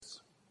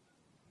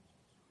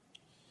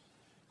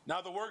Now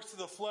the works of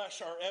the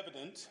flesh are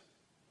evident: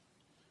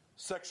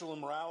 sexual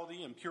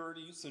immorality,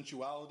 impurity,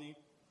 sensuality,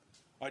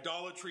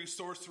 idolatry,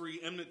 sorcery,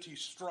 enmity,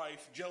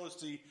 strife,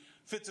 jealousy,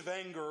 fits of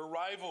anger,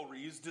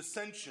 rivalries,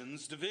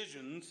 dissensions,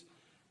 divisions,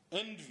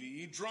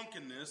 envy,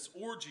 drunkenness,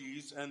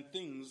 orgies, and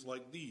things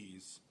like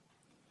these.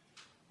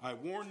 I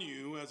warn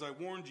you, as I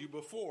warned you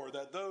before,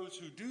 that those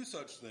who do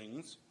such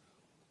things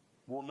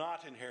will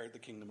not inherit the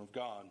kingdom of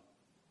God.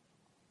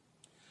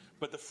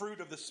 But the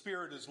fruit of the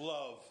Spirit is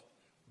love,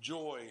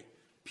 joy,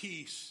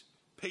 peace,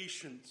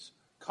 patience,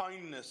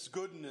 kindness,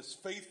 goodness,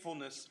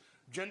 faithfulness,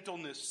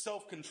 gentleness,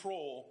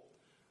 self-control.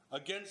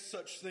 Against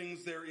such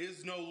things there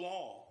is no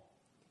law.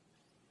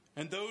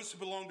 And those who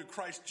belong to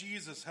Christ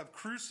Jesus have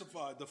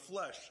crucified the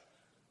flesh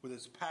with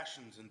its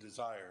passions and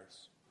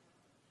desires.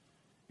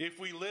 If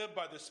we live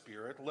by the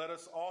Spirit, let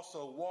us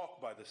also walk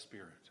by the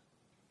Spirit.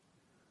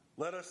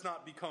 Let us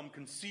not become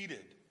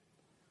conceited,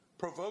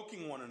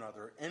 provoking one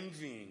another,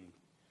 envying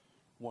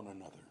one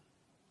another.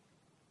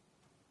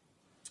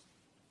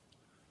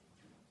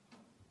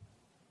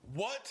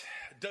 What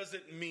does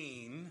it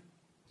mean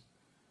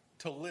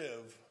to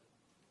live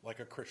like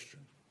a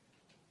Christian?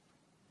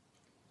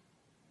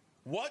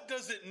 What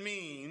does it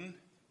mean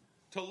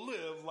to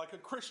live like a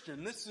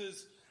Christian? This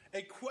is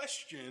a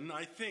question,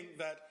 I think,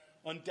 that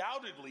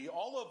undoubtedly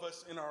all of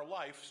us in our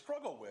life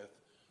struggle with.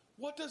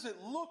 What does it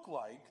look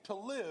like to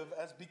live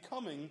as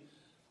becoming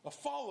a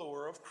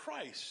follower of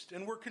Christ?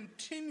 And we're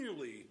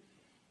continually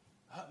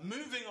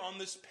moving on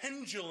this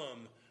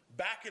pendulum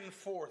back and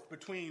forth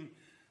between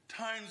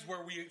times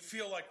where we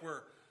feel like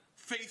we're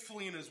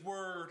faithfully in His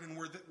Word and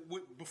we're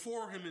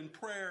before Him in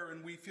prayer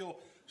and we feel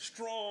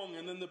strong,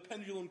 and then the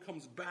pendulum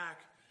comes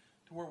back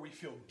to where we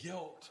feel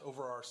guilt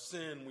over our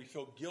sin. We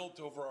feel guilt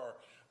over our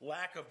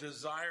lack of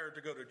desire to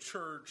go to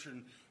church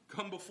and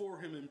come before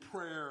Him in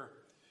prayer.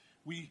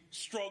 We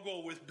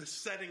struggle with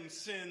besetting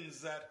sins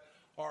that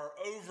are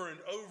over and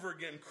over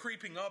again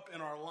creeping up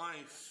in our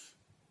life.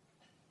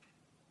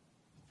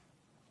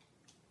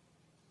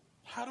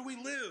 How do we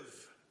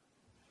live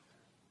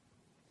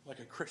like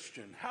a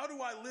Christian? How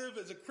do I live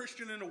as a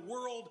Christian in a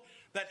world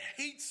that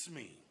hates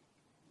me?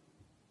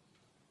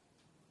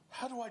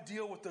 How do I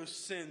deal with those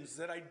sins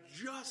that I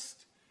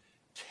just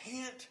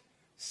can't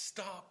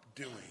stop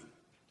doing?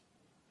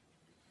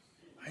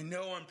 I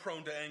know I'm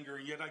prone to anger,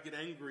 and yet I get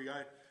angry.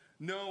 I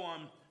know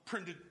I'm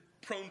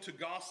prone to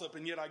gossip,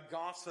 and yet I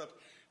gossip.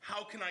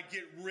 How can I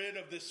get rid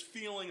of this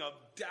feeling of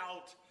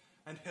doubt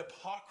and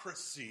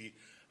hypocrisy?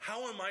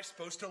 How am I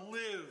supposed to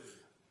live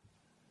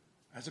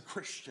as a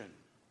Christian?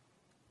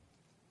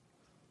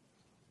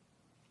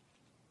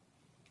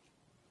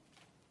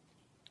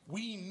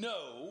 We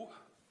know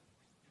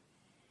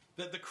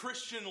that the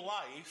Christian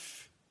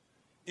life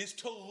is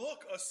to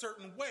look a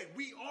certain way.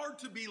 We are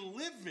to be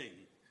living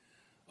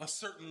a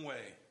certain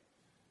way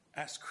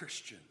as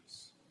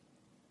Christians.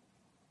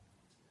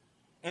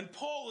 And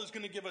Paul is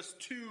going to give us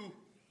two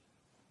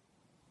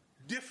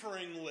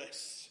differing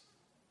lists.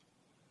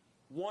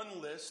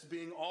 One list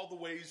being all the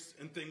ways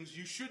and things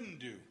you shouldn't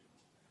do.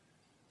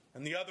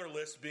 And the other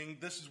list being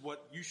this is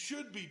what you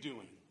should be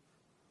doing.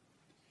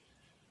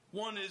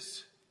 One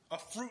is a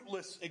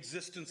fruitless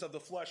existence of the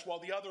flesh, while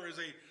the other is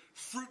a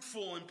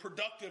fruitful and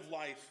productive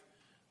life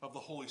of the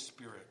Holy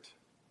Spirit.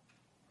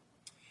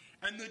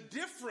 And the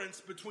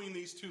difference between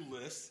these two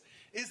lists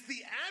is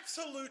the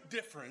absolute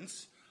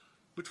difference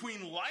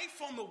between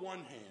life on the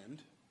one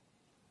hand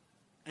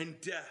and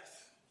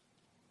death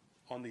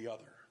on the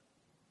other.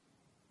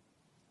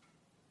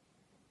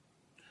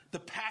 The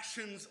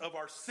passions of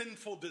our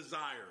sinful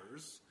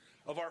desires,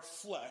 of our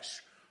flesh,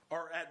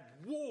 are at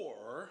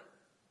war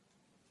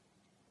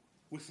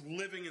with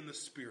living in the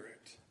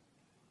Spirit.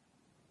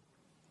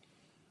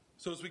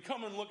 So as we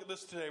come and look at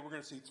this today, we're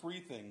going to see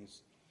three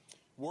things: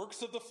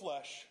 works of the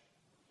flesh,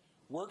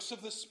 works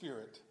of the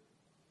Spirit,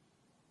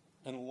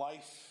 and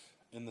life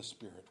in the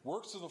Spirit.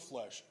 Works of the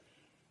flesh,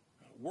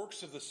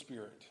 works of the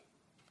Spirit,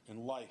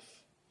 and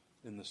life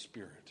in the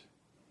Spirit.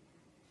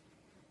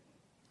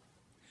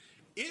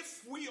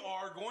 If we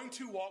are going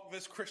to walk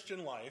this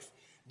Christian life,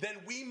 then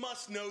we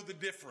must know the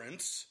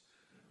difference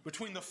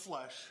between the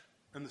flesh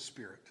and the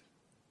Spirit.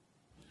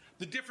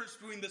 The difference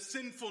between the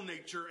sinful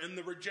nature and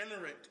the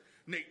regenerate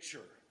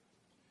nature.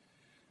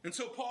 And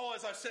so Paul,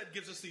 as I said,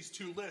 gives us these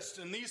two lists.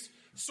 And these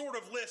sort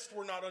of lists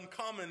were not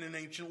uncommon in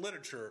ancient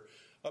literature,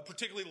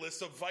 particularly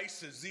lists of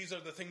vices. These are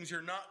the things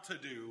you're not to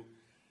do.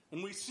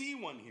 And we see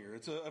one here.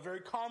 It's a very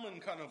common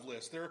kind of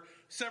list. There are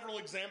several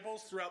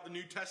examples throughout the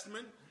New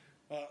Testament.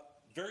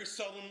 Very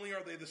seldomly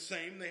are they the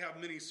same. They have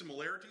many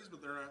similarities,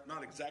 but they're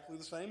not exactly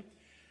the same.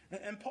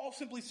 And Paul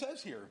simply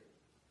says here,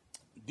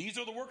 these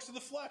are the works of the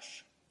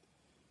flesh.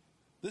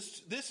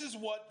 This is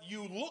what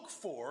you look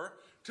for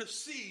to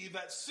see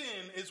that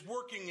sin is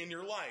working in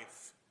your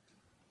life.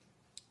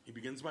 He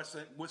begins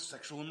with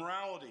sexual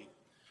immorality.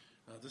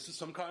 This is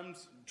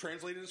sometimes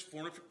translated as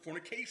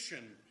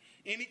fornication,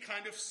 any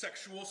kind of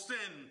sexual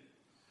sin.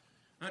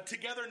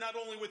 Together not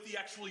only with the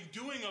actually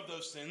doing of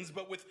those sins,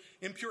 but with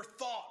impure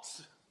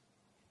thoughts.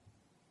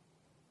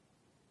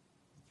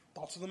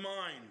 Thoughts of the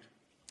mind.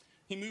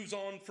 He moves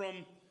on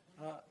from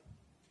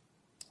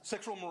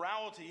sexual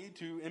morality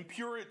to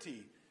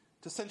impurity,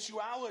 to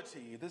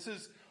sensuality. This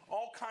is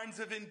all kinds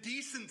of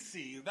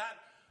indecency, that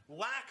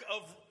lack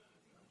of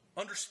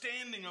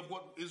understanding of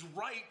what is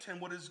right and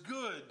what is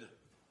good.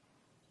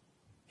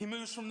 He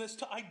moves from this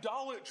to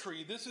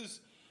idolatry.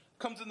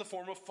 Comes in the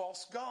form of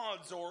false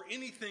gods or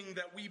anything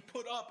that we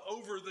put up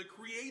over the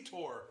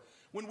Creator.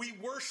 When we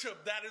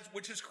worship that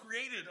which is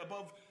created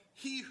above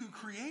He who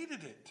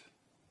created it.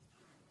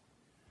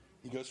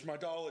 He goes from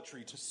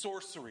idolatry to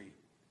sorcery,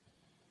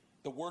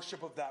 the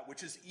worship of that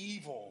which is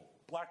evil,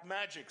 black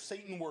magic,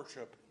 Satan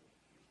worship.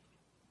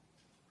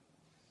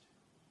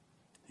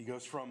 He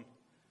goes from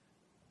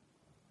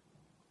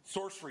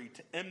sorcery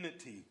to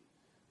enmity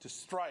to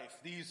strife.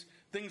 These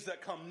things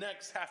that come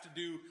next have to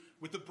do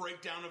with the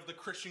breakdown of the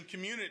Christian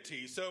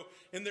community. So,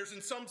 and there's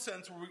in some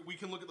sense where we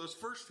can look at those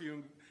first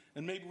few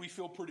and maybe we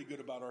feel pretty good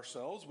about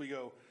ourselves. We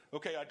go,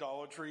 okay,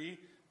 idolatry,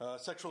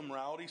 sexual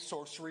immorality,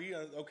 sorcery,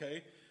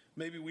 okay.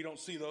 Maybe we don't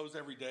see those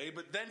every day,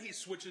 but then he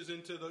switches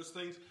into those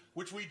things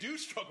which we do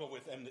struggle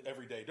with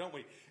every day, don't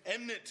we?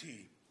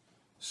 Enmity,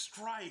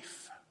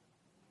 strife,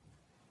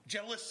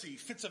 jealousy,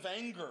 fits of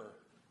anger.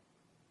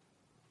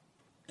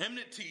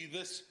 Enmity,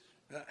 this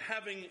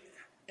having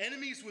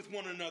enemies with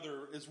one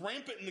another, is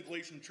rampant in the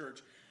Galatian church.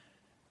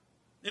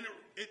 And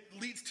it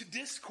leads to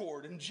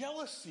discord and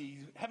jealousy,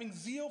 having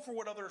zeal for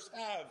what others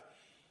have.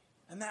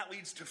 And that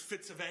leads to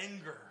fits of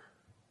anger.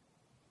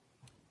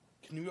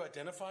 Can you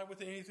identify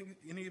with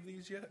any of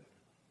these yet?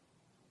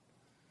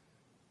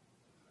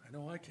 I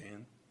know I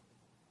can.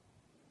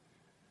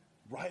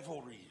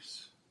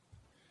 Rivalries.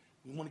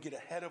 We want to get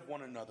ahead of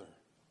one another.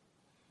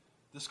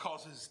 This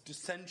causes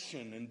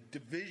dissension and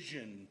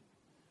division.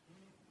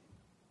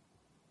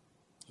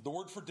 The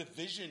word for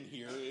division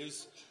here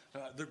is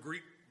the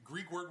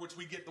Greek word which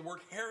we get the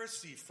word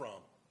heresy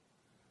from.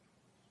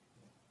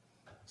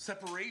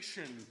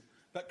 Separation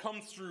that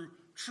comes through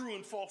true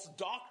and false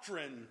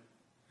doctrine.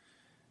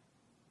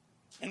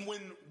 And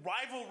when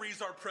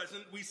rivalries are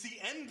present, we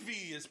see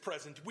envy is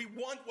present. We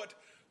want what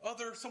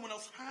someone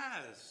else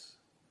has.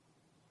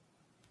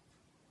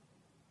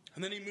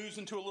 And then he moves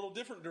into a little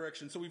different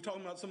direction. So we've talked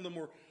about some of the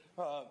more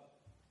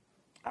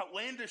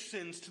outlandish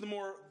sins to the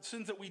more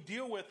sins that we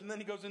deal with. And then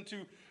he goes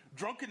into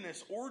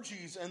drunkenness,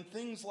 orgies, and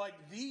things like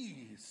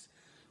these.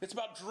 It's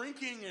about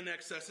drinking in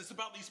excess. It's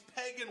about these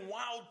pagan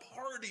wild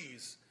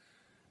parties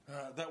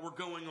that were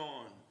going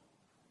on.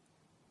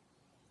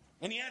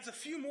 And he adds a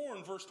few more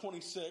in verse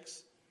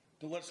 26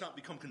 to let us not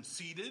become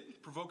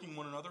conceited, provoking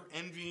one another,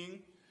 envying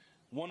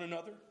one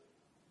another.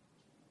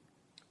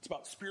 It's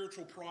about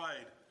spiritual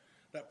pride,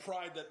 that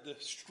pride that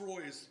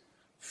destroys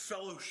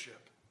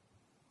fellowship.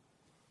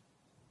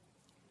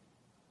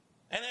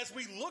 And as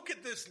we look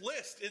at this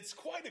list, it's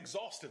quite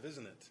exhaustive,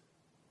 isn't it?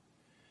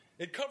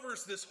 It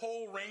covers this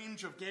whole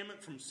range of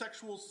gamut from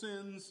sexual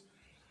sins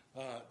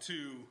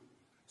to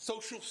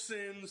social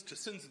sins, to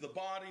sins of the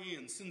body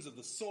and sins of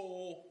the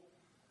soul.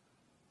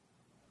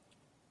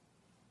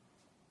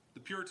 The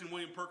Puritan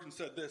William Perkins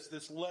said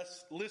this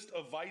list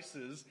of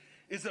vices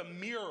is a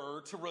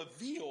mirror to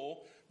reveal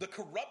the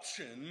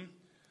corruption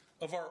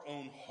of our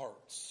own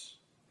hearts.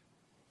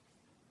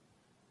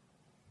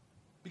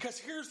 Because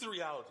here's the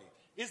reality.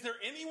 Is there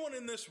anyone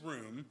in this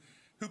room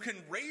who can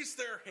raise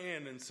their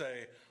hand and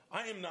say,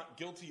 I am not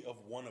guilty of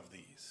one of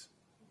these?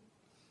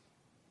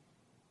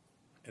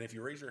 And if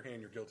you raise your hand,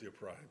 you're guilty of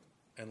pride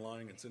and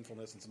lying and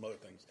sinfulness and some other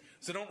things.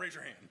 So don't raise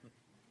your hand.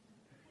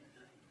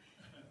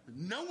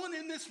 No one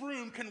in this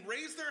room can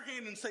raise their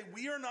hand and say,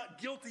 we are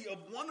not guilty of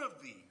one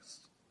of these.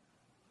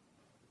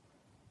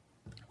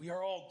 We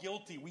are all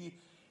guilty.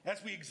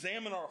 As we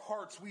examine our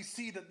hearts, we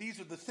see that these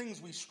are the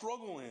things we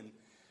struggle in.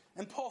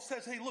 And Paul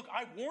says, hey, look,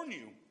 I warn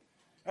you,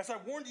 as I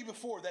warned you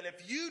before, that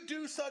if you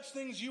do such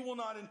things, you will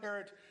not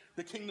inherit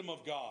the kingdom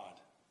of God.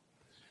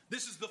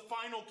 This is the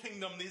final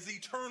kingdom, this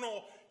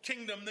eternal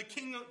kingdom, the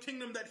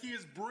kingdom that he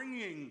is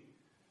bringing.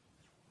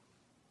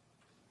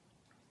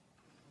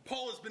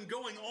 Paul has been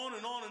going on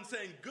and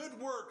saying, good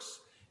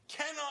works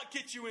cannot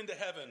get you into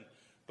heaven.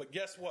 But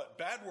guess what?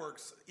 Bad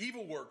works,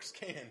 evil works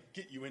can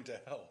get you into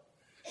hell.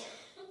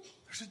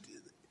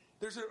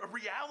 There's a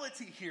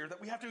reality here that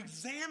we have to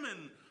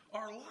examine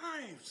our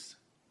lives.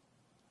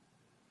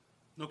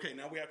 Okay,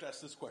 now we have to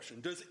ask this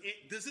question. Does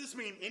this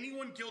mean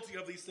anyone guilty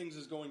of these things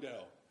is going to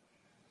hell?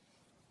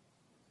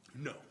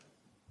 No.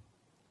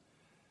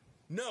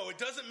 No, it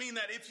doesn't mean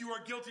that if you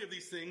are guilty of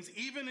these things,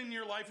 even in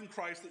your life in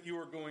Christ, that you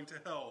are going to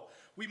hell.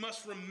 We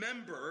must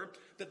remember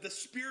that the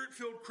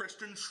Spirit-filled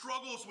Christian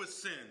struggles with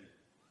sin.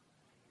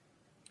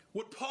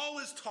 What Paul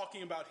is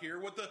talking about here,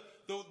 what the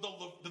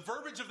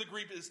verbiage of the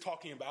Greek is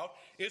talking about,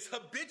 is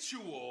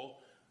habitual,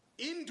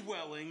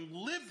 indwelling,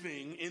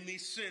 living in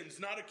these sins,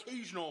 not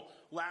occasional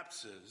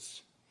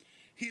lapses.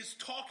 He is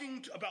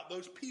talking about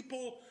those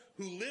people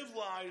who live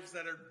lives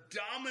that are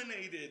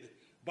dominated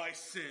by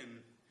sin,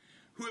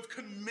 who have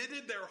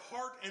committed their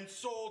heart and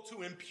soul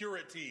to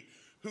impurity,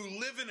 who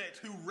live in it,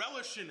 who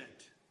relish in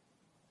it.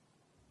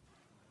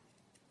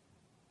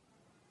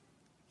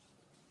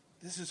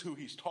 This is who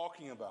he's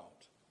talking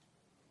about.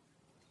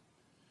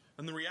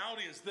 And the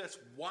reality is this: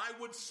 why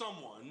would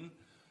someone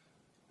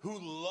who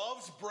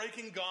loves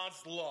breaking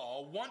God's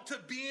law want to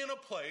be in a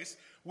place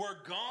where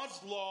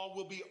God's law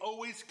will be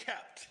always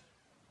kept?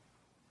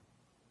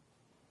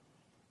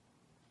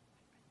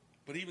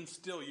 But even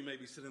still, you may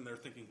be sitting there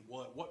thinking,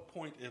 well, at what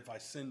point have I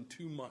sinned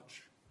too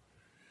much?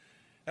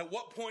 At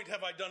what point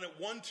have I done it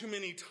one too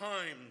many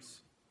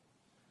times?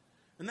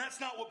 And that's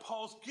not what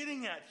Paul's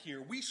getting at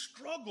here. We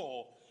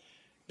struggle,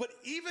 but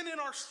even in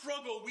our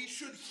struggle, we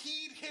should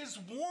heed his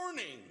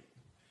warning,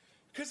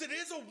 because it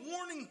is a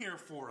warning here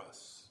for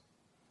us.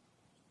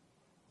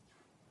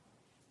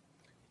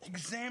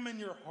 Examine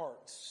your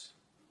hearts.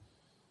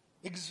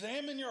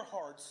 Examine your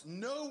hearts.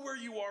 Know where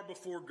you are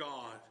before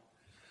God,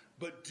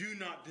 but do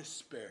not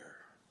despair.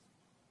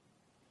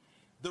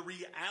 The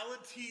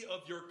reality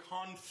of your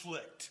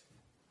conflict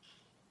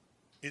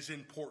is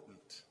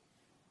important.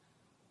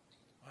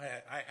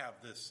 I have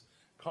this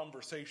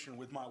conversation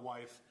with my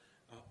wife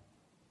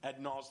ad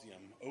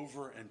nauseum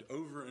over and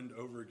over and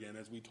over again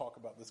as we talk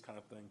about this kind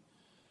of thing.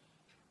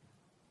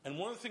 And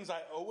one of the things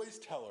I always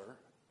tell her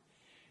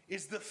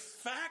is the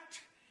fact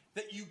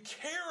that you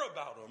care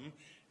about them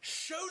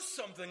shows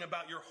something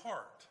about your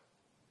heart.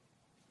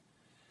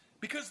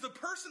 Because the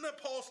person that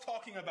Paul's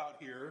talking about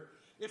here,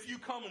 if you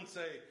come and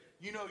say,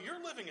 you know,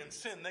 you're living in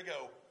sin, they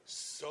go,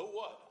 so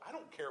what? I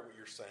don't care what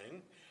you're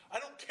saying. I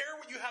don't care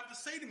what you have to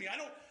say to me.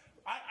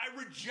 I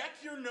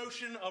reject your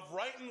notion of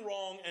right and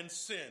wrong and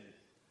sin.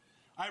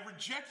 I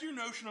reject your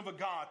notion of a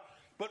God.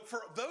 But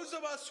for those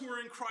of us who are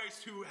in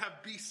Christ who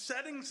have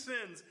besetting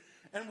sins,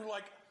 and we're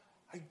like,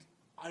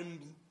 I'm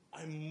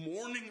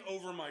mourning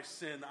over my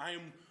sin. I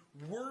am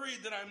worried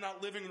that I'm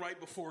not living right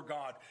before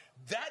God.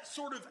 That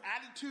sort of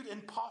attitude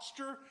and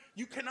posture,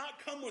 you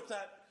cannot come with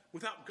that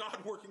without God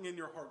working in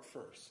your heart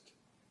first.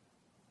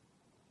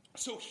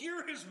 So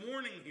hear his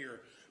warning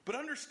here, but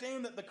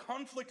understand that the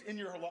conflict in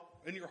your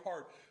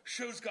heart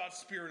shows God's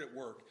Spirit at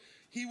work.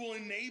 He will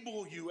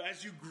enable you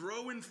as you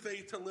grow in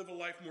faith to live a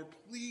life more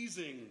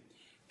pleasing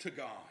to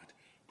God.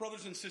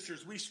 Brothers and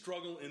sisters, we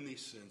struggle in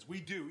these sins.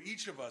 We do.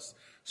 Each of us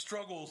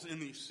struggles in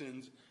these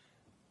sins.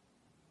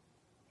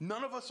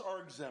 None of us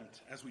are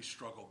exempt as we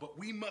struggle, but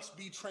we must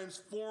be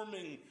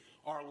transforming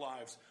our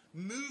lives,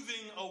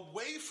 moving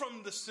away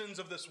from the sins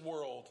of this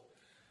world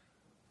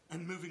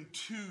and moving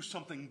to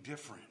something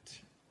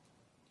different.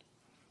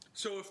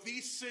 So if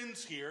these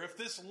sins here, if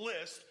this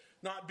list,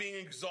 not being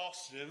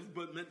exhaustive,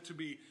 but meant to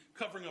be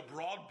covering a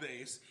broad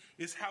base,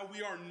 is how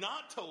we are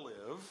not to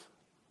live,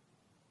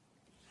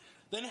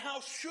 then how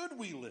should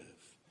we live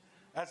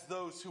as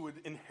those who would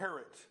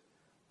inherit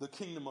the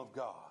kingdom of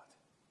God?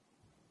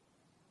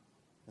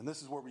 And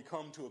this is where we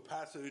come to a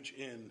passage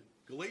in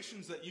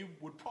Galatians that you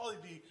would probably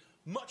be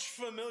much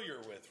familiar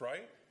with,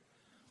 right?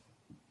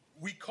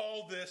 We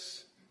call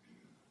this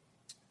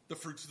the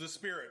fruits of the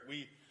Spirit.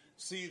 We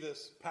see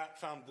this, Pat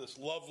found this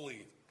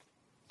lovely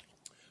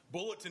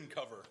bulletin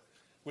cover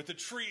with the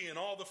tree and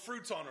all the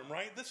fruits on them,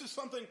 right? This is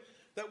something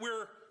that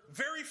we're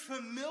very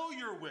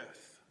familiar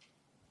with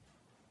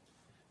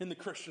in the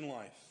Christian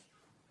life.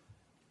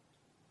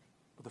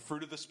 But the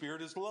fruit of the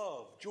Spirit is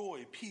love,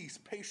 joy, peace,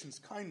 patience,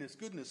 kindness,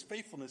 goodness,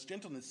 faithfulness,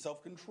 gentleness,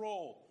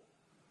 self-control.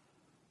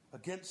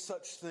 Against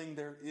such thing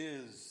there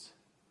is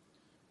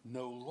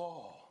no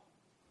law.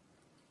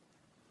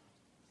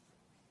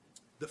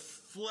 The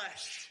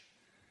flesh,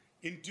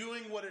 in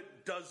doing what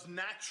it does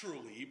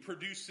naturally,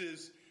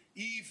 produces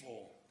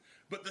evil.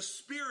 But the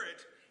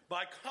Spirit,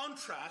 by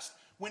contrast,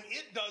 when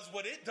it does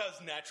what it does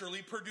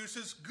naturally,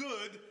 produces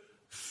good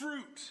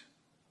fruit.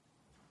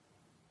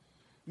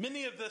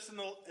 Many of this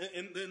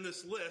in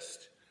this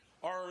list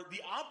are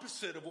the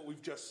opposite of what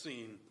we've just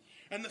seen.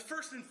 And the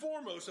first and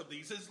foremost of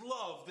these is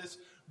love, this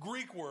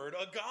Greek word,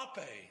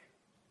 agape.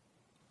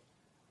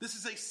 This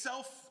is a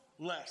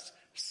selfless,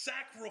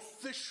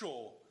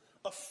 sacrificial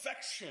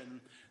affection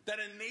that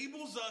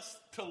enables us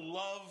to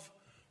love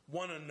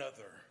one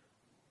another.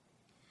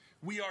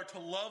 We are to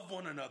love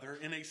one another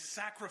in a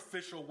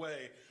sacrificial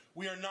way.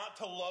 We are not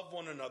to love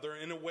one another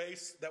in a way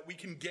that we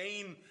can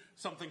gain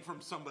something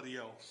from somebody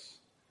else.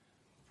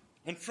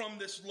 And from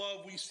this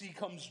love we see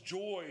comes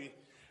joy.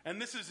 And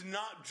this is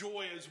not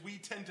joy as we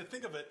tend to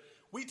think of it.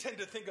 We tend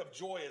to think of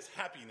joy as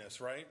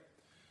happiness, right?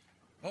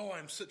 Oh,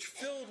 I'm such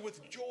filled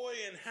with joy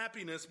and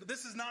happiness. But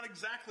this is not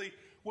exactly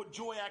what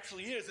joy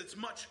actually is. It's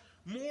much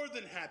more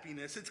than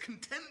happiness. It's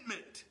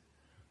contentment.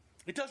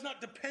 It does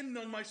not depend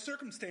on my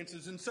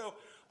circumstances. And so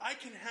I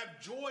can have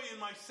joy in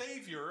my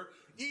Savior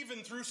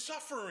even through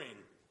suffering.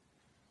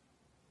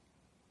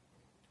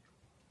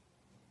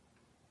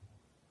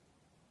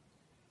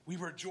 We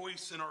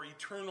rejoice in our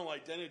eternal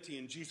identity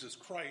in Jesus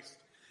Christ.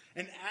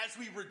 And as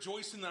we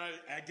rejoice in that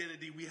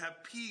identity, we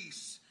have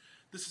peace.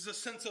 This is a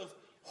sense of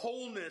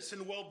wholeness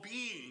and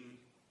well-being.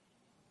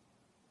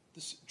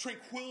 This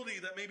tranquility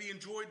that may be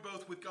enjoyed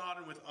both with God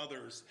and with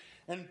others.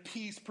 And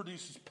peace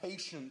produces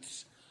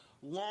patience,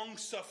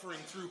 long-suffering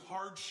through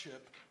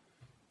hardship.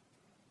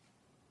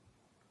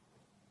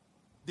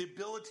 The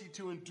ability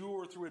to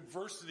endure through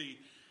adversity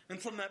And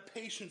from that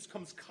patience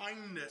comes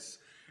kindness.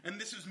 And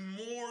this is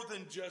more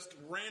than just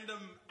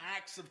random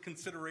acts of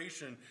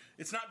consideration.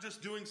 It's not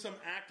just doing some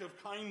act of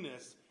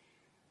kindness.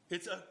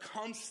 It's a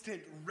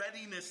constant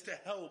readiness to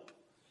help.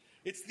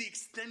 It's the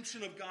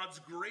extension of God's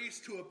grace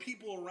to a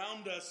people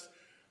around us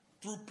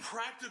through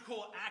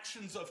practical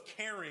actions of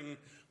caring.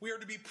 We are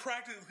to be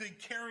practically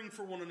caring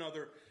for one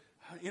another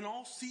in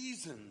all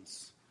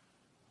seasons.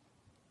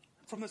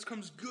 From this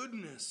comes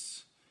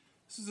goodness.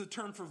 This is a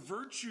term for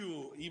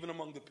virtue even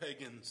among the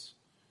pagans.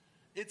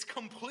 It's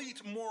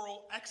complete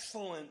moral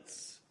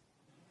excellence.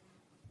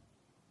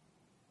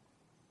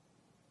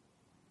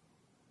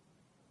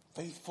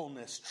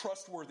 Faithfulness,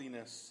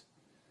 trustworthiness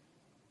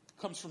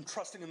comes from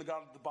trusting in the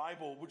God of the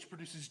Bible, which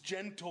produces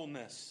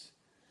gentleness.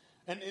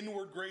 And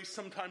inward grace,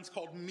 sometimes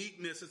called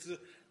meekness.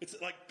 It's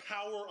like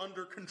power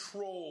under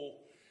control.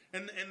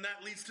 And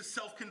that leads to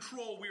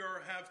self-control. We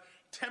have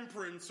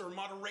temperance or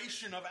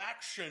moderation of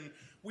action.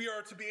 We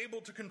are to be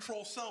able to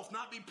control self,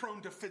 not be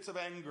prone to fits of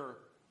anger.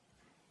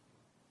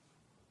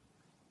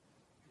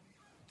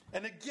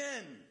 And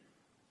again,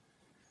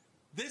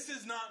 this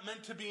is not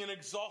meant to be an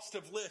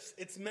exhaustive list.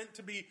 It's meant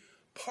to be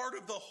part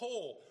of the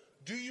whole.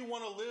 Do you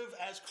want to live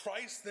as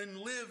Christ?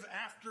 Then live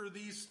after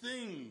these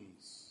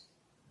things.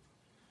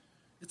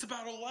 It's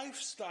about a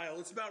lifestyle.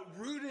 It's about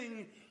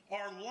rooting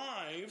our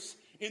lives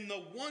in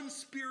the one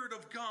Spirit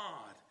of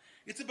God.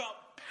 It's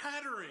about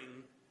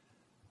patterning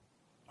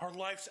our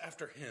lives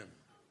after Him.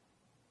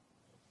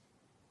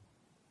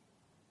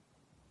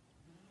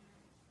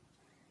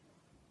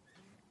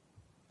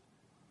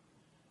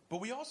 But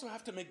we also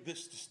have to make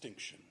this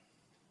distinction.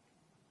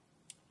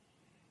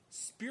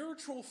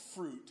 Spiritual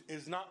fruit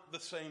is not the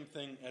same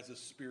thing as a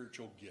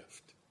spiritual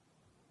gift.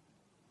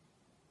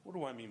 What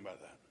do I mean by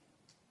that?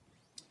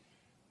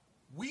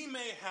 We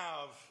may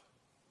have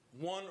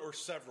one or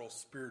several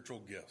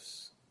spiritual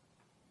gifts.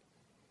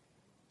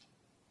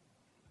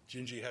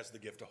 Gingy has the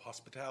gift of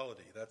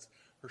hospitality. That's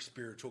her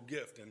spiritual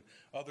gift. And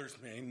others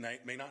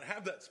may not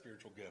have that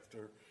spiritual gift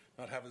or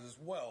not have it as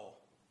well.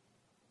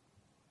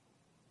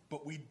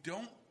 But we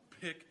don't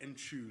pick and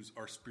choose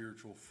our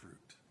spiritual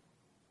fruit.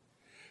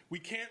 We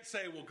can't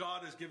say, well,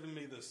 God has given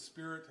me the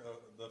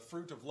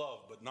fruit of love,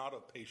 but not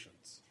of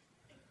patience.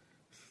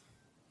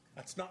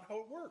 That's not how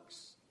it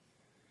works.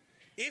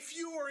 If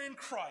you are in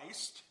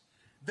Christ,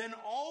 then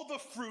all the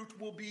fruit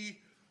will be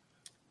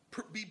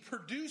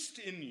produced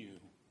in you.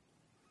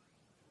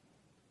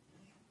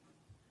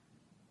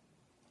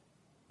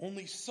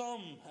 Only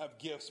some have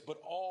gifts,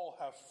 but all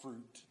have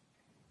fruit.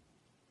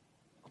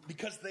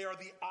 Because they are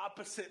the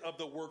opposite of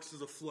the works of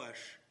the flesh.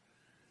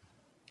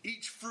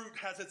 Each fruit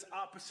has its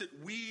opposite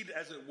weed,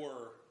 as it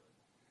were.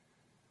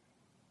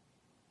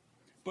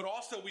 But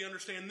also we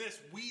understand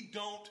this. We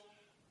don't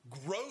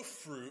grow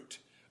fruit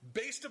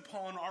based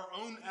upon our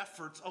own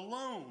efforts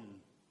alone.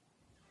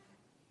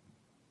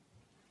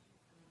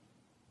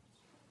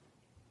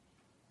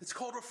 It's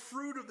called a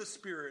fruit of the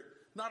Spirit,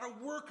 not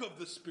a work of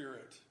the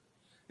Spirit.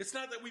 It's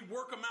not that we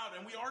work them out,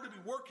 and we are to be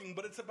working,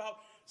 but it's about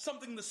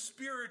something the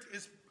Spirit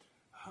is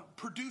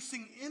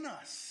producing in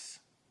us.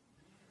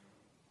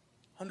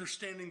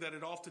 Understanding that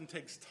it often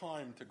takes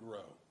time to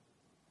grow.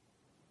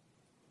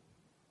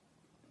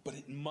 But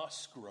it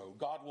must grow.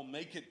 God will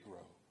make it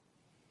grow.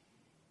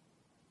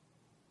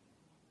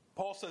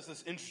 Paul says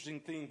this interesting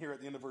thing here at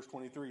the end of verse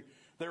 23.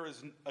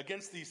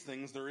 Against these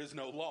things, there is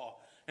no law.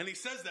 And he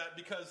says that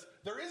because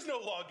there is no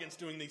law against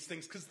doing these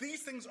things, because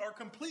these things are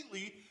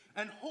completely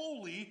and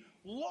wholly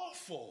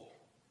lawful.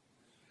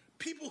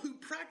 People who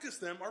practice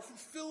them are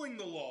fulfilling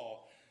the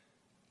law.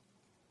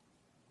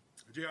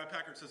 J.I.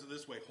 Packer says it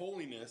this way: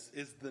 holiness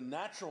is the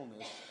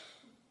naturalness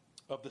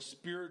of the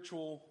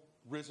spiritual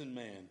risen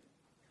man,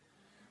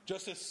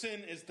 just as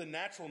sin is the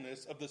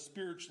naturalness of the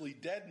spiritually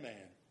dead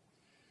man.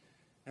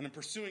 And in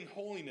pursuing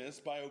holiness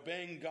by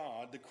obeying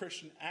God, the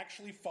Christian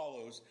actually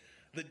follows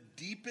the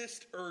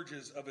deepest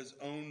urges of his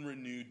own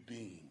renewed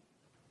being.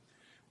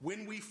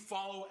 When we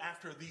follow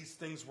after these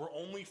things, we're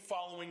only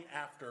following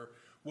after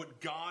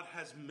what God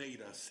has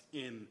made us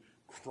in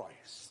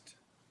Christ.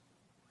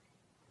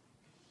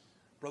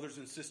 Brothers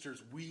and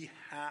sisters, we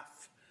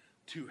have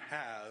to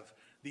have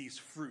these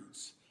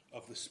fruits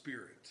of the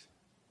Spirit.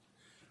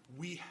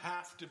 We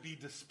have to be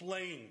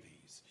displaying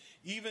these.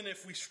 Even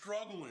if we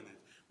struggle in it,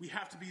 we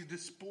have to be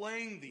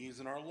displaying these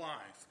in our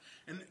life.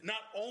 And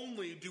not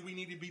only do we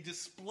need to be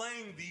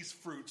displaying these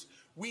fruits,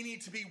 we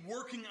need to be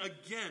working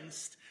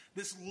against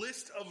this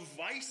list of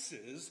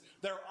vices,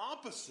 their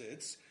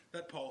opposites,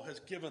 that Paul has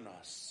given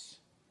us.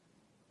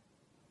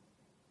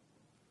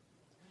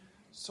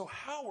 So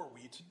how are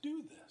we to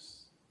do this?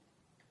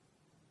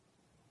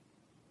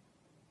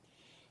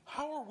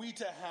 How are we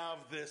to have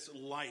this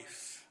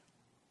life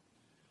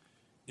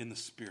in the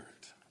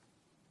Spirit?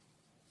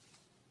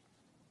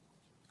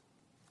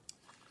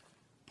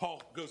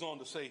 Paul goes on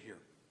to say here,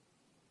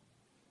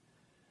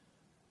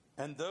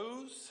 and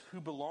those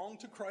who belong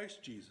to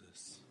Christ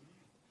Jesus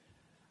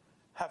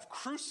have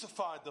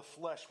crucified the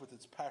flesh with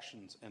its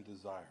passions and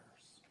desires.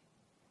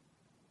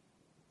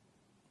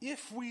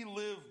 If we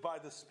live by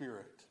the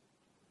Spirit,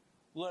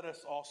 let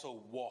us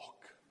also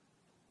walk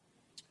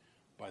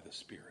by the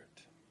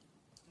Spirit.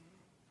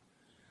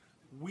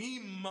 We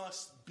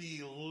must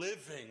be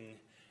living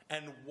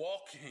and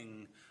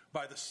walking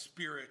by the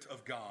Spirit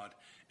of God.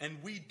 And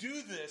we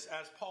do this,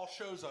 as Paul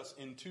shows us,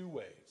 in two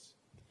ways.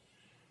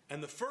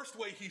 And the first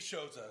way he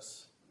shows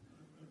us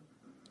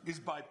is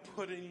by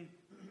putting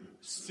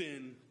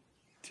sin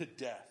to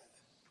death.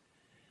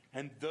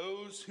 And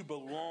those who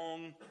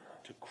belong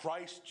to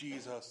Christ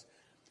Jesus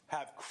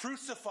have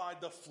crucified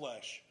the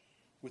flesh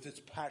with its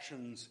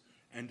passions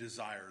and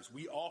desires.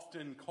 We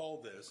often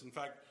call this, in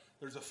fact,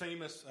 there's a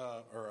famous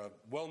or a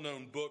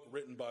well-known book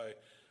written by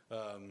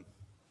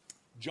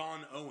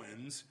John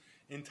Owens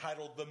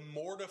entitled The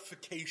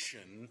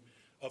Mortification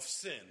of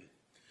Sin.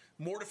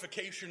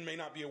 Mortification may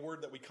not be a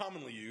word that we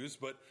commonly use,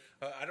 but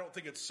I don't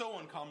think it's so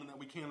uncommon that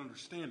we can't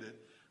understand it.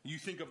 You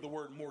think of the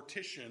word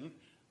mortician.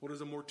 What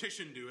does a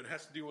mortician do? It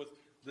has to do with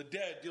the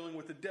dead, dealing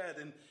with the dead.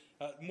 And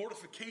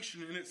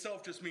mortification in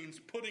itself just means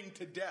putting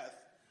to death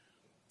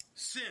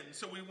sin.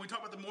 So when we talk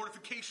about the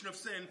mortification of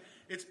sin,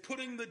 it's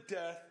putting to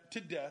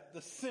death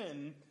the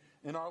sin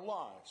in our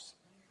lives.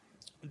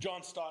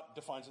 John Stott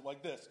defines it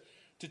like this: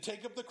 to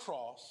take up the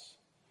cross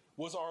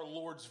was our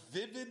Lord's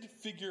vivid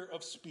figure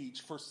of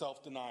speech for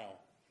self-denial.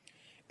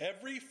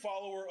 Every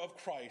follower of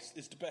Christ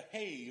is to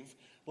behave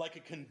like a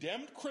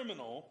condemned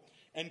criminal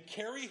and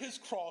carry his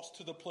cross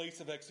to the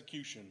place of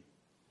execution.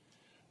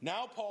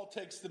 Now Paul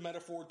takes the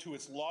metaphor to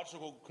its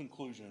logical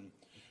conclusion.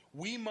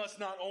 We must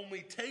not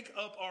only take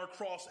up our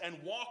cross and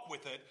walk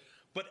with it,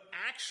 but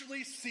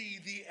actually see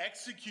the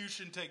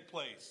execution take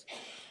place.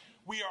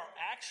 We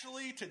are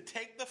actually to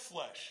take the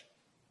flesh,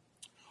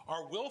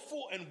 our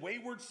willful and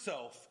wayward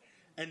self,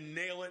 and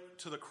nail it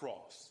to the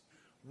cross.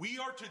 We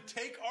are to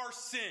take our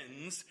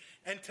sins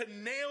and to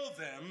nail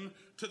them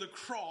to the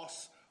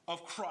cross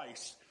of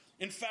Christ.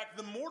 In fact,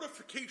 the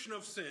mortification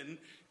of sin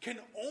can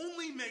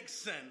only make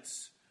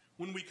sense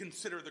when we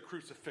consider the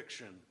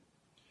crucifixion.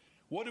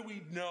 What do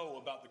we know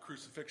about the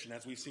crucifixion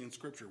as we see in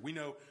Scripture? We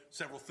know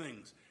several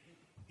things.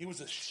 It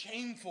was a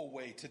shameful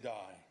way to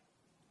die.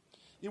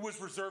 It was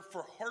reserved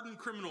for hardened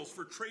criminals,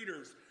 for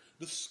traitors,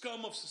 the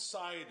scum of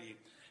society.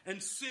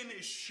 And sin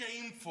is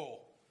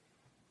shameful.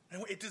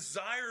 And it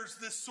desires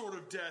this sort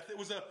of death. It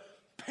was a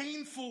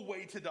painful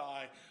way to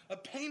die. A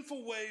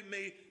painful way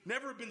may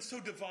never have been so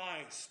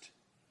devised.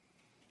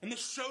 And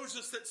this shows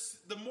us that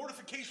the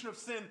mortification of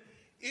sin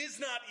is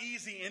not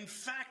easy. In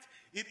fact,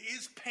 it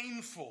is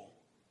painful.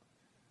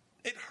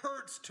 It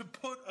hurts to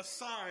put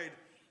aside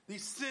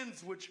these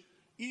sins which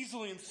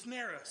easily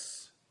ensnare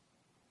us.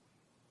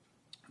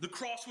 The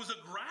cross was a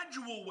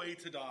gradual way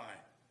to die.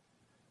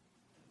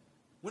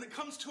 When it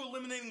comes to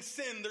eliminating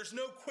sin, there's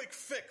no quick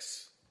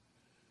fix.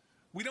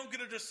 We don't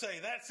get to just say,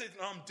 that's it,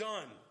 I'm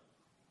done.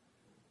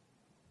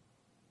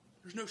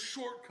 There's no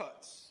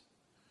shortcuts.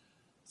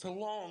 It's a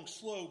long,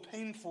 slow,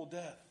 painful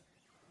death.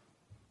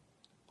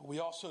 But we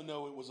also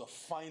know it was a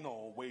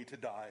final way to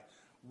die.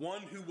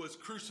 One who was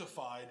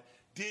crucified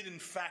did in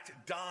fact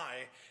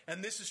die.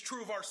 And this is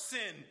true of our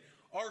sin.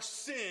 Our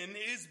sin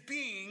is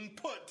being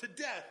put to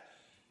death.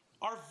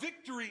 Our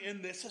victory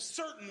in this is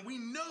certain. We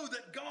know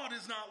that God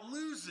is not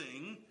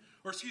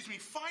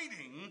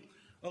fighting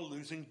a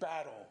losing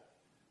battle.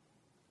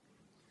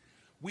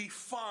 We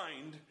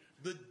find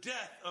the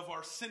death of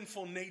our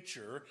sinful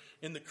nature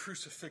in the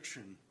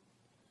crucifixion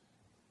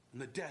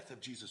and the death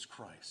of Jesus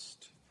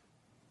Christ.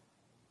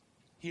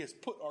 He has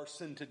put our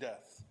sin to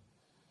death.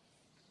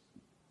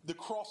 The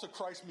cross of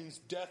Christ means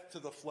death to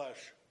the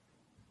flesh.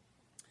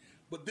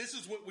 But this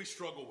is what we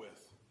struggle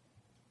with.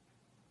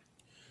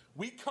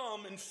 We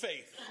come in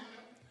faith.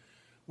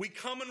 We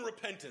come in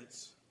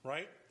repentance,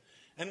 right?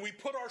 And we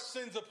put our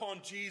sins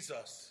upon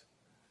Jesus.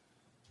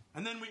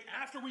 And then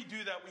after we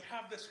do that, we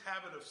have this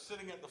habit of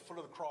sitting at the foot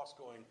of the cross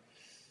going,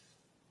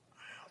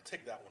 I'll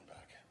take that one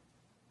back.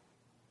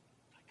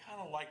 I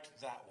kind of liked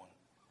that one.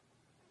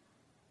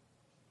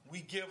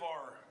 We give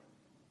our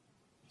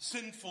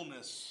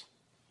sinfulness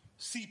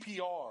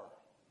CPR.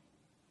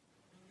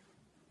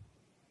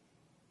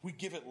 We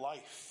give it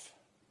life.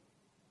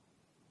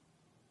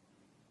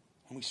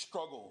 And we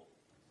struggle.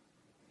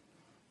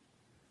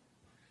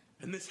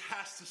 And this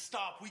has to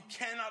stop. We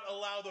cannot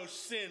allow those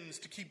sins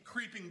to keep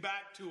creeping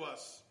back to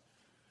us.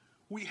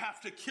 We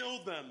have to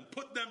kill them,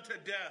 put them to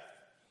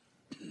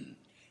death.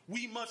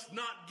 We must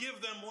not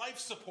give them life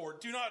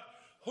support. Do not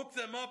hook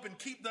them up and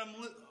keep them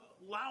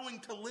allowing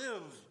to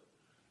live.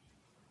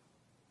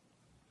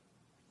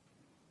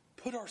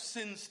 Put our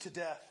sins to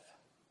death.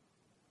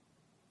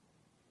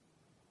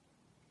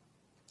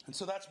 And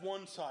so that's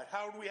one side.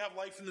 How do we have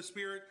life in the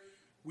Spirit?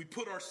 We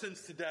put our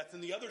sins to death.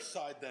 And the other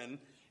side then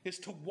is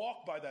to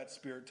walk by that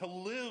Spirit, to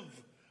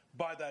live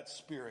by that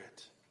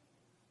Spirit.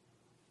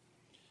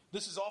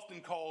 This is often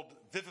called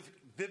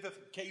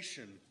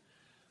vivification.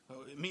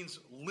 It means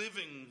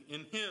living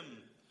in Him.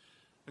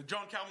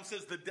 John Calvin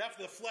says the death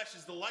of the flesh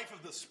is the life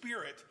of the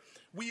Spirit.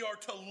 We are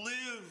to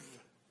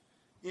live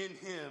in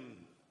Him.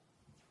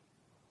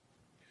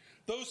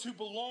 Those who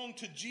belong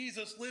to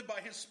Jesus live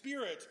by His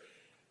Spirit.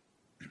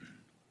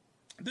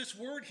 This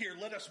word here,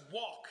 let us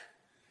walk.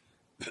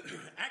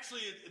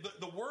 Actually,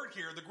 the word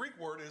here, the Greek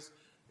word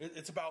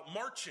it's about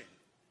marching,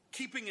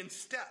 keeping in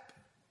step.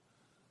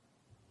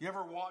 You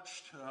ever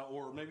watched,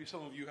 or maybe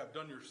some of you have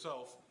done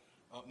yourself,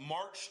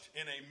 marched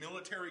in a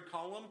military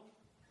column?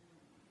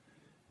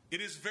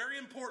 It is very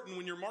important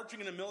when you're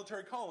marching in a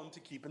military column to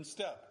keep in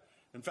step.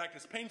 In fact,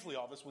 it's painfully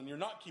obvious when you're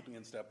not keeping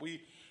in step.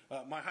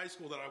 My high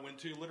school that I went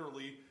to,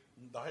 literally,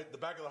 the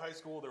back of the high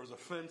school, there was a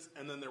fence,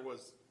 and then there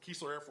was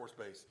Keesler Air Force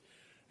Base.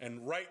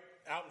 And right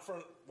out in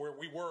front where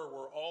we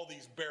were all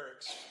these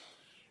barracks.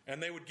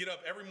 And they would get up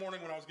every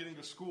morning when I was getting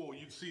to school.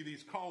 You'd see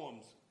these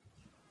columns.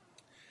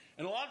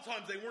 And a lot of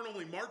times they weren't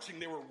only marching,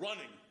 they were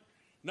running.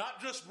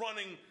 Not just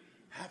running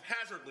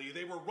haphazardly.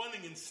 They were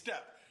running in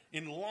step,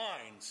 in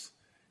lines,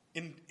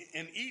 in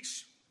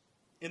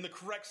the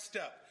correct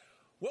step.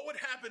 What would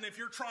happen if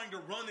you're trying to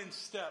run in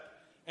step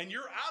and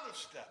you're out of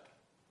step?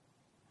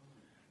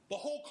 The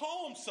whole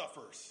column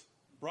suffers,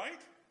 right?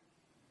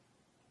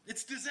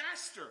 It's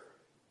disaster.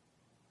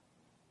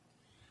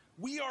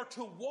 We are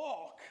to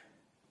walk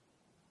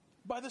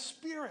by the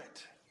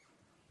Spirit,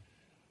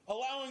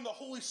 allowing the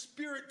Holy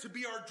Spirit to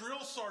be our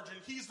drill sergeant.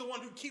 He's the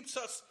one who keeps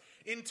us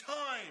in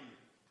time.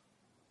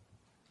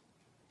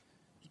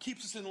 He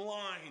keeps us in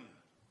line.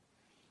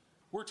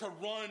 We're to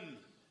run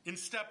in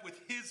step with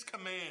His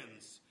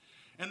commands.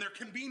 And there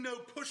can be no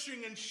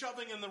pushing and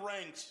shoving in the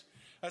ranks.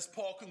 As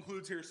Paul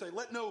concludes here, say,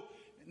 let no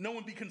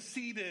one be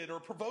conceited or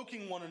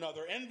provoking one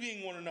another,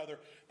 envying one another.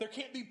 There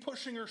can't be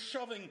pushing or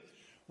shoving.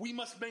 We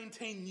must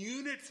maintain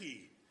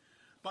unity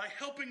by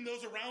helping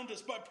those around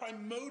us, by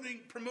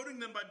promoting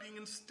them by being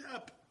in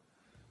step.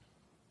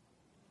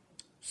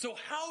 So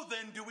how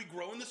then do we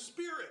grow in the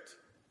Spirit?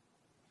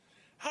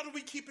 How do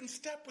we keep in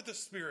step with the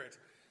Spirit?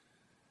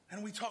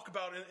 And we talk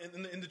about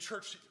in the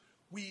church,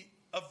 we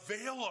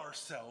avail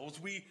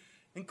ourselves, we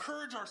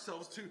encourage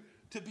ourselves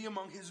to be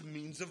among His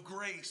means of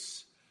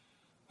grace.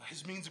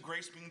 His means of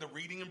grace being the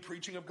reading and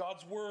preaching of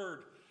God's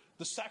Word,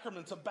 the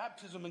sacraments of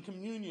baptism and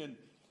communion,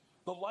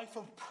 the life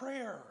of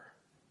prayer.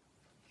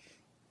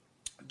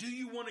 Do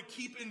you want to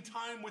keep in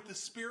time with the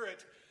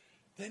Spirit?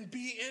 Then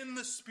be in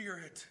the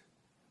Spirit.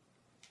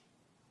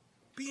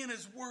 Be in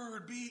His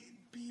Word.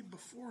 Be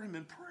before Him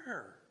in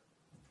prayer.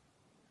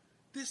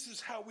 This is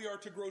how we are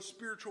to grow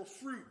spiritual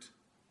fruit.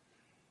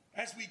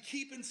 As we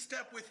keep in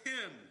step with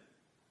Him,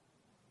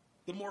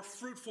 the more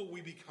fruitful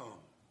we become.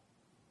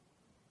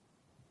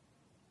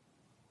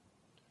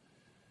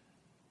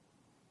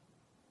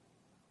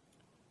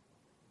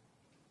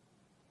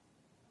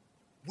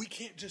 We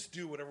can't just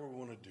do whatever we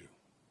want to do.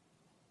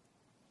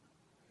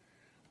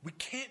 We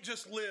can't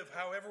just live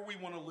however we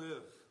want to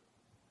live.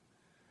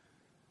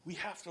 We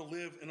have to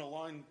live in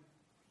line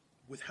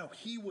with how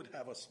He would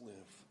have us live.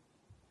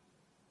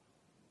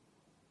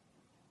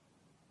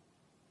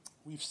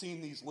 We've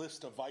seen these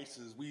lists of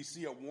vices. We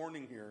see a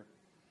warning here.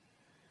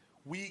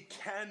 We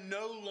can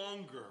no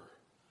longer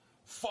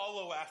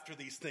follow after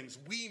these things.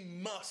 We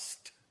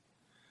must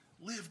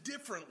live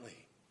differently.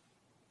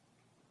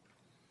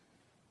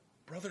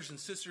 Brothers and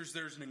sisters,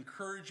 there's an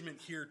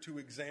encouragement here to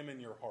examine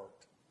your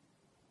heart.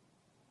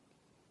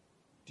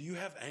 Do you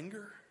have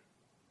anger?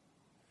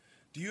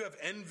 Do you have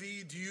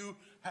envy? Do you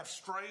have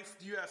strife?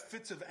 Do you have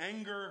fits of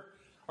anger?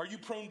 Are you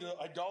prone to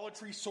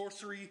idolatry,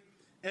 sorcery,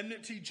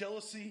 enmity,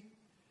 jealousy?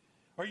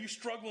 Are you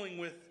struggling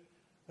with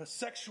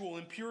sexual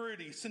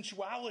impurity,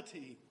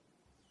 sensuality?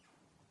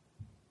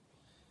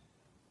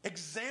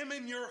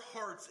 Examine your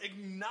hearts.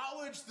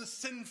 Acknowledge the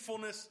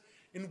sinfulness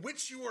in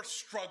which you are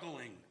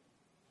struggling.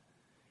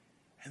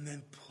 And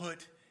then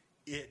put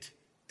it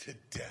to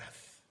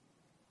death.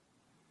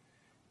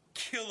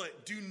 Kill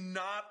it. Do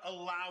not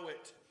allow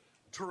it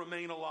to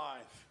remain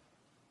alive.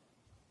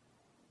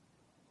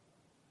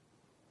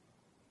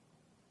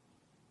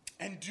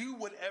 And do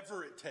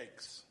whatever it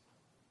takes.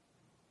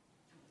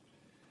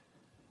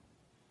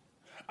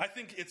 I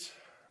think it's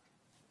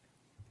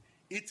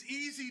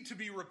easy to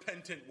be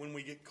repentant when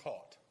we get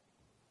caught.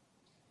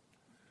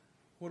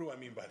 What do I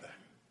mean by that?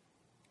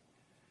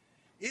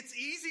 It's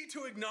easy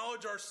to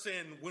acknowledge our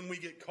sin when we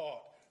get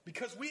caught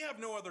because we have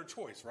no other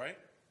choice, right?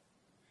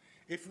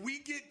 If we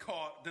get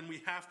caught, then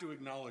we have to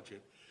acknowledge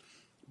it.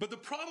 But the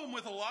problem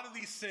with a lot of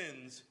these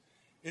sins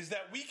is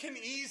that we can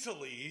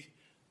easily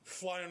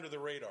fly under the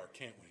radar,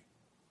 can't we?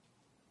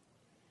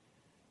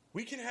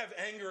 We can have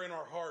anger in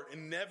our heart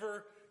and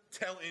never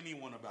tell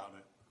anyone about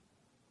it.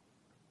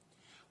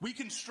 We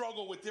can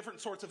struggle with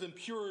different sorts of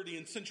impurity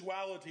and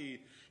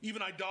sensuality,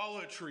 even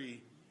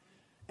idolatry,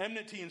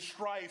 enmity and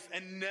strife,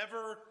 and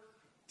never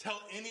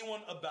tell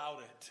anyone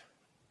about it.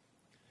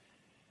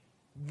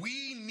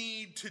 We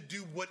need to do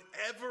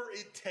whatever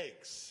it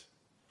takes.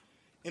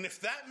 And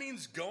if that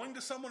means going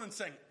to someone and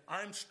saying,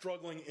 I'm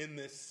struggling in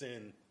this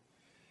sin,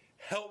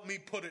 help me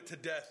put it to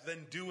death,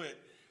 then do it.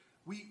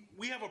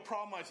 We have a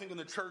problem, I think, in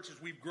the church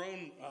as we've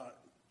grown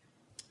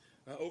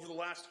over the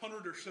last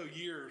 100 or so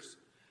years,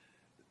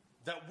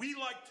 that we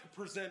like to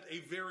present a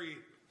very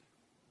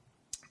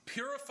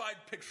purified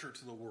picture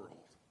to the world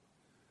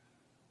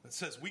that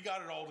says we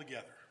got it all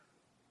together.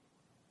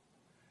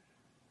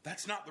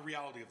 That's not the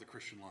reality of the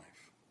Christian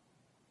life.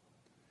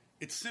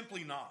 It's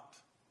simply not.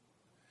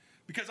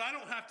 Because I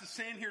don't have to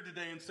stand here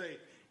today and say,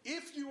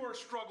 if you are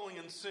struggling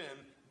in sin,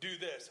 do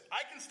this.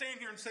 I can stand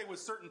here and say with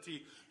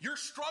certainty, you're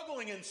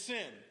struggling in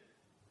sin.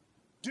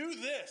 Do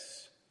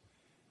this.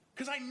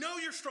 Because I know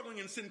you're struggling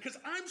in sin, because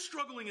I'm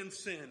struggling in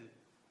sin.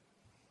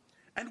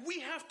 And we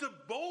have to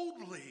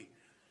boldly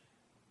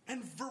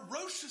and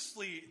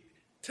ferociously,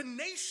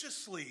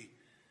 tenaciously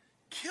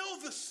kill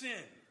the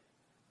sin.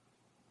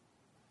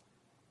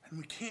 And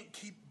we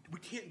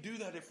can't do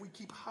that if we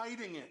keep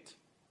hiding it.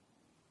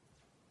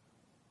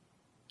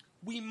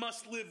 We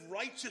must live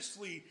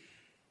righteously.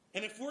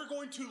 And if we're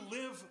going to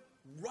live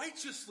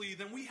righteously,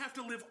 then we have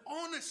to live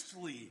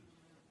honestly.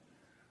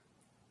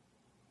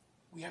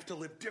 We have to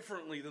live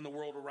differently than the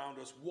world around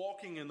us,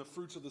 walking in the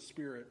fruits of the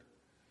Spirit.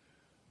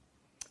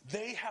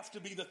 They have to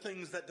be the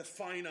things that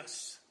define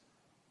us.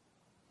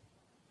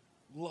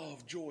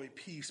 Love, joy,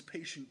 peace,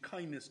 patience,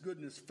 kindness,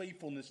 goodness,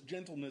 faithfulness,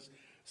 gentleness,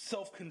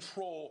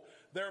 self-control.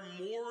 They're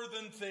more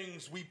than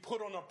things we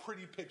put on a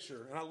pretty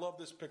picture. And I love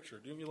this picture.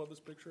 Do you love this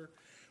picture?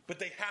 But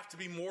they have to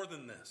be more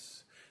than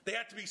this. They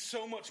have to be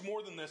so much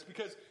more than this,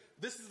 because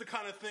this is the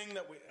kind of thing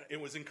that it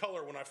was in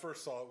color when I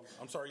first saw it.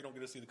 I'm sorry you don't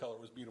get to see the color.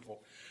 It was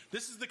beautiful.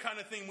 This is the kind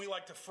of thing we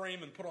like to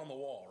frame and put on the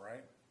wall,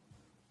 right?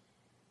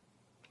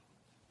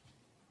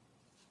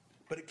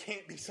 But it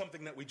can't be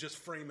something that we just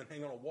frame and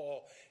hang on a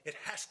wall. It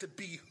has to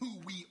be who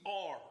we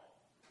are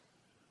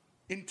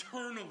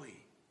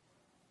internally.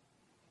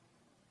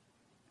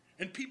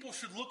 And people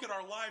should look at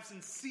our lives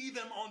and see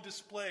them on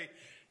display.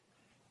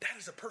 That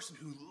is a person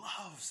who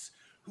loves,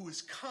 who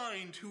is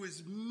kind, who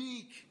is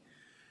meek,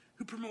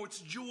 who promotes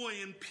joy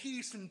and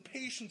peace and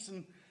patience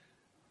and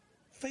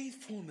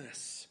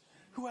faithfulness,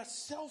 who has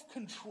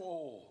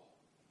self-control.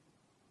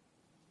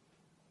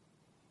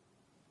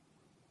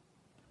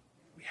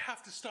 We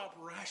have to stop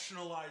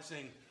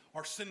rationalizing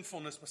our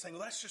sinfulness by saying,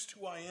 well, that's just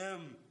who I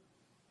am.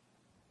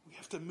 We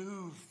have to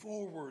move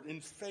forward in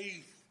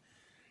faith,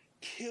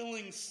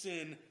 killing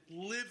sin,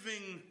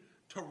 living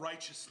to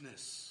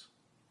righteousness.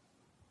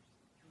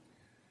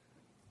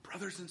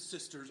 Brothers and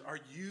sisters, are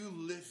you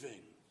living,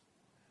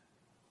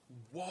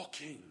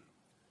 walking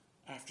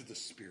after the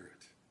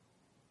Spirit?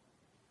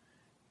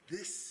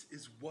 This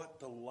is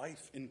what the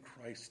life in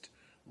Christ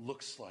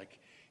looks like.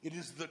 It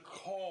is the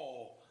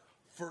call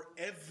for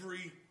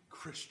every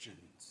Christian.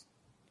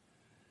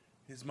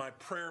 It is my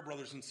prayer,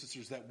 brothers and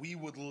sisters, that we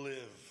would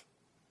live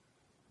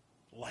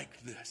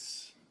like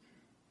this.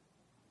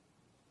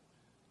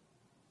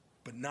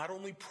 But not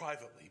only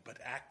privately, but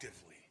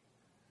actively,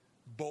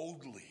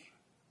 boldly.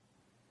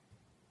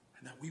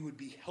 And that we would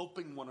be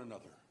helping one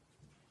another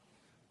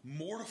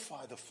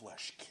mortify the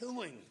flesh,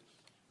 killing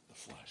the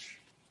flesh.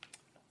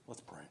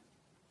 Let's pray.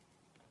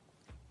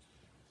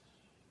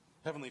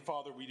 Heavenly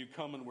Father, we do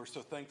come and we're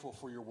so thankful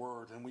for your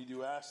word. And we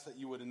do ask that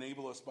you would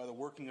enable us by the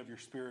working of your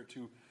Spirit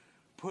to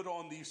put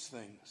on these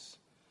things,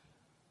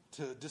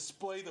 to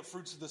display the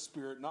fruits of the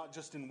Spirit, not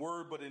just in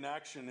word, but in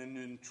action and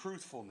in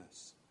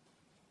truthfulness.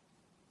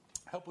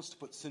 Help us to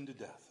put sin to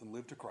death and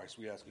live to Christ,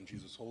 we ask in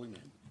Jesus' holy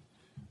name.